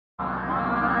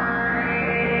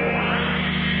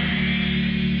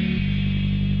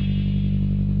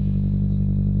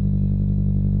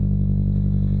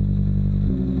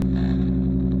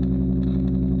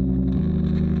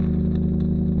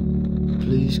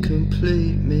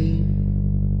complete me.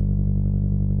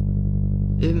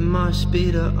 It must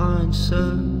be the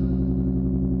answer.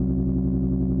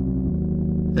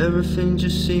 Everything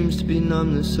just seems to be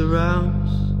numbness around.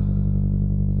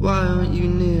 Why aren't you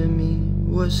near me?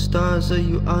 What stars are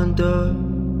you under?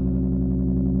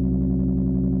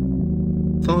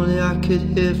 If only I could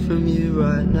hear from you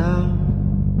right now.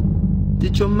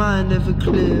 Did your mind ever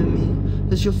clear me?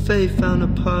 Has your faith found a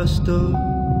pastor?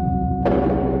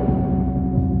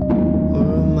 Or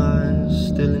am I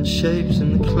still in shapes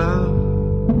in the cloud?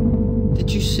 Did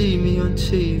you see me on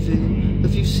TV?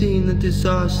 Have you seen the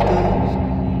disasters?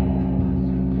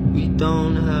 We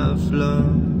don't have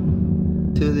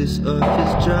long till this earth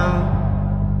is dry.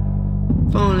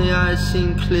 If only I had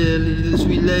seen clearly as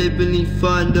we lay beneath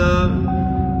thunder.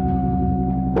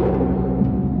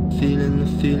 Feeling the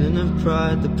feeling of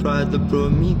pride, the pride that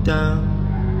brought me down.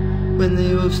 When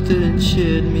they all stood and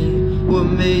cheered me, what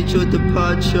made your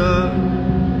departure?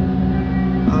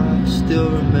 I still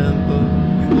remember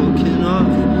you walking off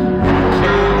in the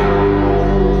crowd.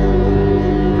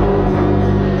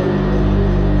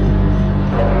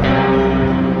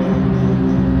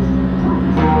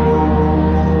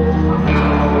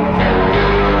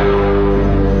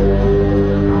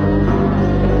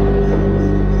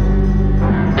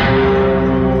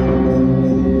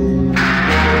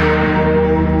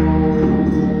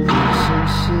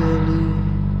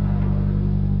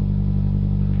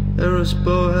 Arose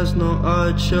bow has no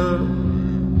archer.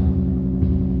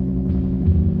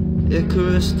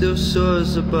 Icarus still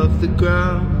soars above the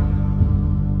ground.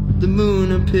 The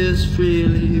moon appears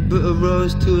freely, but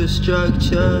arose to a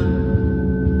structure.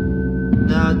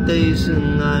 Now days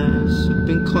and nights have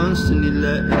been constantly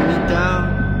letting me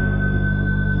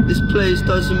down. This place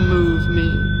doesn't move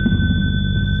me.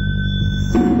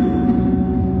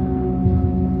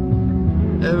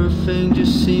 Everything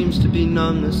just seems to be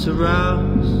numbness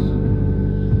aroused.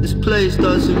 This place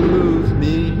doesn't move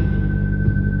me.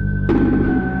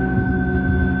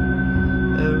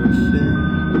 Everything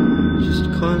just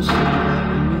constantly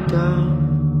letting me down.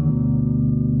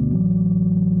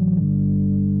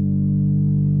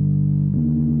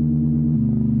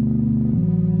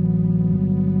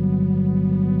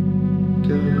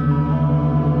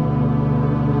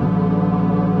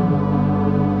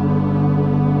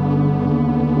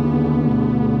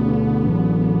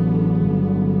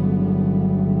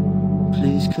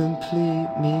 Please complete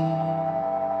me.